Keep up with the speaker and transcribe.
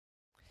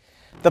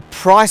The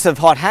price of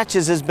hot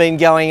hatches has been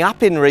going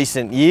up in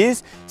recent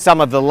years, some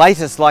of the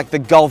latest like the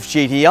Golf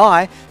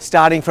GTI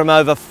starting from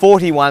over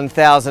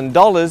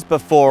 $41,000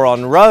 before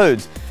on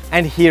roads.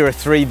 And here are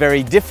three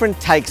very different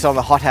takes on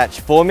the hot hatch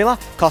formula,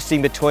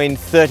 costing between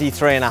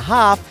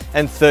 $33,500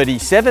 and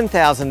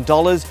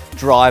 $37,000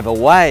 drive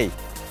away.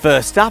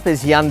 First up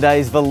is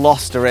Hyundai's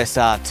Veloster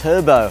SR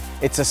Turbo.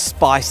 It's a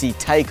spicy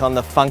take on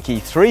the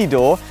funky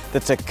three-door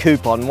that's a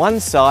coupe on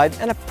one side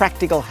and a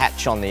practical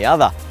hatch on the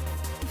other.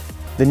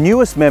 The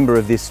newest member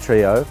of this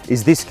trio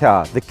is this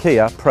car, the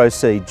Kia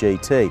Procee'd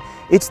GT.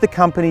 It's the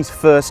company's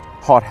first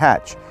hot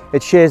hatch.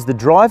 It shares the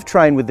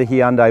drivetrain with the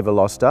Hyundai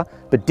Veloster,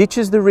 but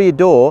ditches the rear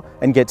door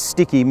and gets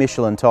sticky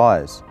Michelin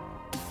tyres.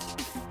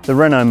 The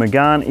Renault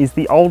Megane is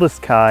the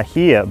oldest car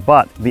here,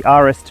 but the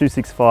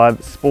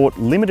RS265 Sport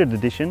Limited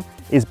Edition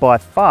is by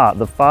far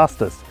the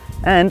fastest,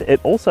 and it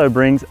also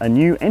brings a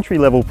new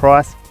entry-level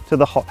price to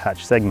the hot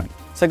hatch segment.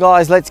 So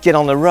guys, let's get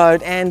on the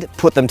road and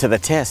put them to the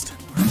test.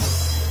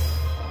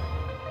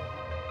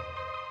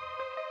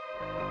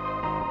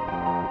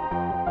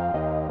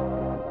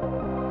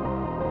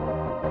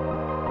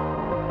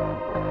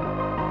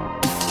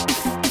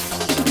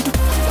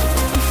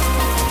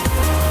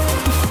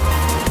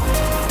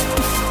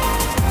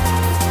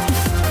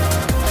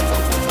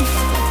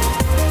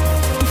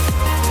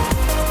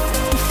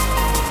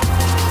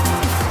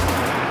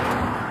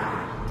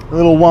 The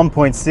little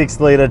 1.6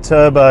 litre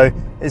turbo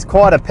is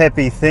quite a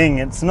peppy thing.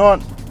 It's not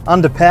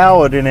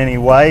underpowered in any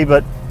way,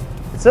 but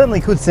it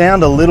certainly could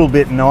sound a little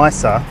bit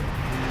nicer.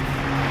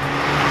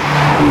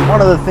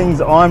 One of the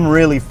things I'm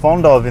really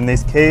fond of in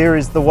this Kia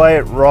is the way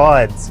it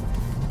rides.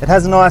 It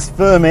has a nice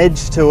firm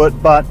edge to it,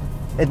 but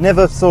it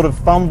never sort of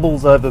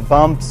fumbles over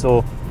bumps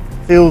or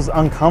feels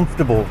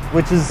uncomfortable,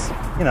 which is,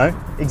 you know,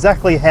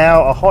 exactly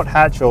how a hot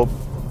hatch or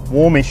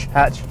warmish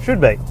hatch should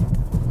be.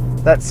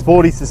 That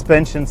sporty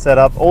suspension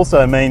setup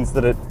also means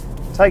that it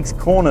takes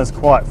corners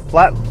quite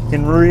flat. You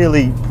can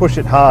really push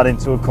it hard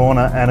into a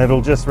corner and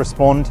it'll just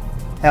respond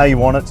how you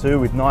want it to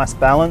with nice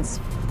balance.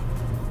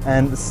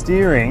 And the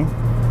steering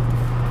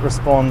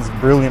responds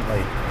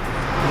brilliantly.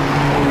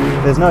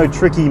 There's no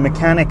tricky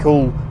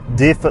mechanical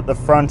diff at the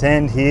front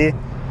end here,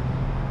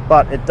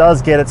 but it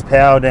does get its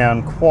power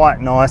down quite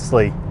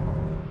nicely.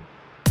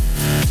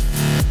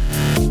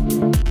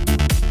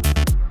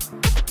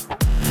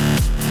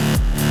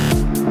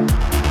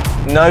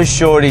 No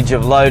shortage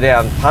of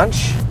low-down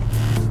punch.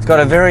 It's got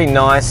a very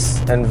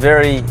nice and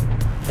very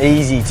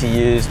easy to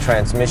use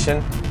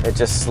transmission. It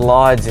just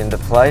slides into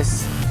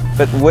place.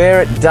 But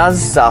where it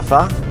does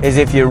suffer is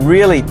if you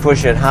really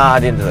push it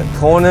hard into the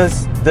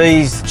corners.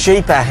 These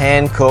cheaper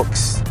hand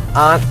cooks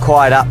aren't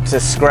quite up to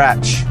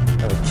scratch.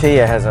 The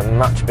Kia has a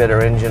much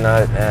better engine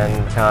note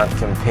and can't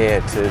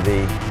compare to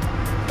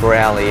the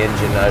growly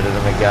engine note of the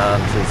Megane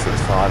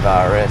 265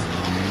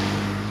 RS.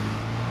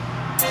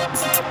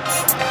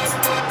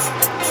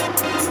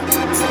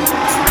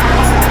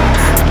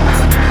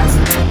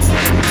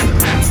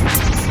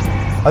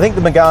 I think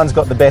the Megane's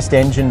got the best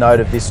engine note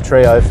of this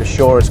trio for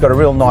sure. It's got a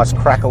real nice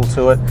crackle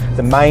to it.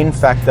 The main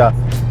factor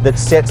that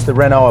sets the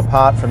Renault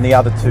apart from the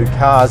other two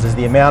cars is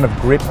the amount of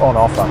grip on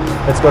offer.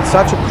 It's got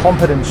such a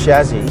competent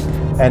chassis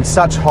and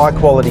such high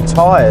quality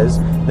tyres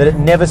that it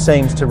never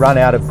seems to run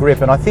out of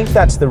grip, and I think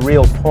that's the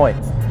real point.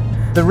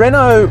 The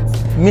Renault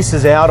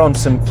misses out on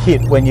some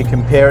kit when you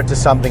compare it to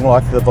something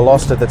like the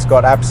Veloster that's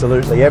got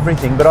absolutely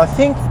everything, but I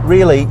think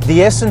really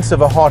the essence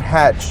of a hot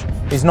hatch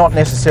is not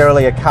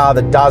necessarily a car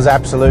that does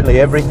absolutely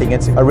everything.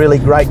 It's a really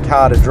great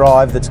car to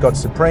drive that's got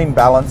supreme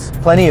balance,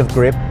 plenty of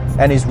grip,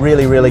 and is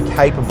really, really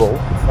capable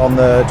on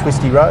the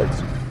twisty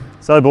roads.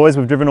 So boys,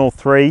 we've driven all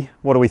three.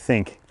 What do we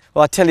think?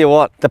 Well, I tell you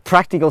what, the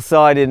practical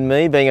side in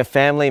me, being a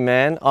family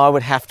man, I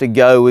would have to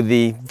go with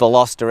the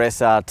Veloster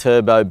SR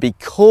Turbo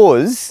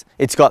because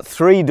it's got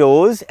three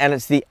doors and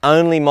it's the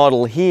only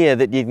model here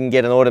that you can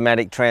get an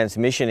automatic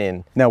transmission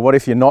in. Now, what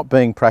if you're not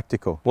being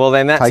practical? Well,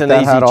 then that's an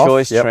easy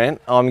choice,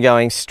 Trent. I'm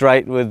going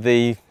straight with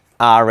the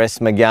RS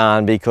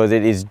Megane because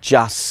it is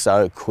just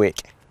so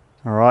quick.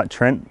 All right,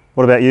 Trent,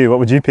 what about you? What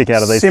would you pick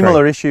out of these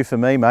Similar three? issue for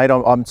me, mate.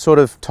 I'm sort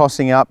of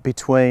tossing up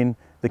between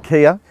the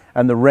Kia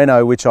and the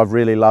Renault, which I've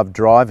really loved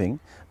driving.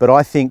 But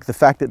I think the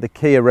fact that the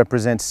Kia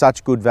represents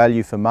such good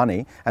value for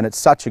money and it's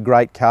such a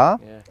great car,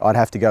 I'd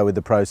have to go with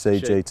the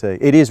Procee'd GT.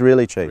 It is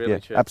really cheap,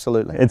 cheap.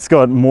 Absolutely. It's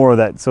got more of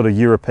that sort of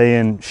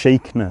European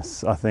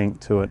chicness, I think,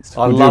 to it.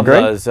 I love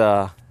those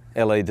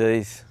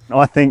LEDs.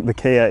 I think the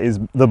Kia is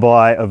the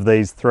buy of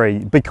these three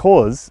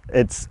because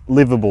it's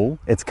livable,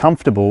 it's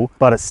comfortable,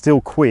 but it's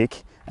still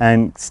quick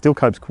and still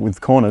copes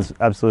with corners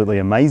absolutely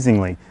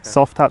amazingly.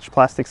 Soft touch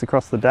plastics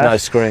across the dash. No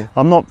screen.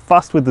 I'm not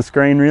fussed with the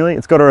screen really.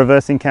 It's got a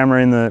reversing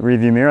camera in the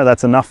rearview mirror.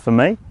 That's enough for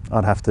me.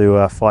 I'd have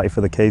to fight you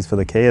for the keys for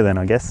the Kia then,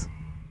 I guess.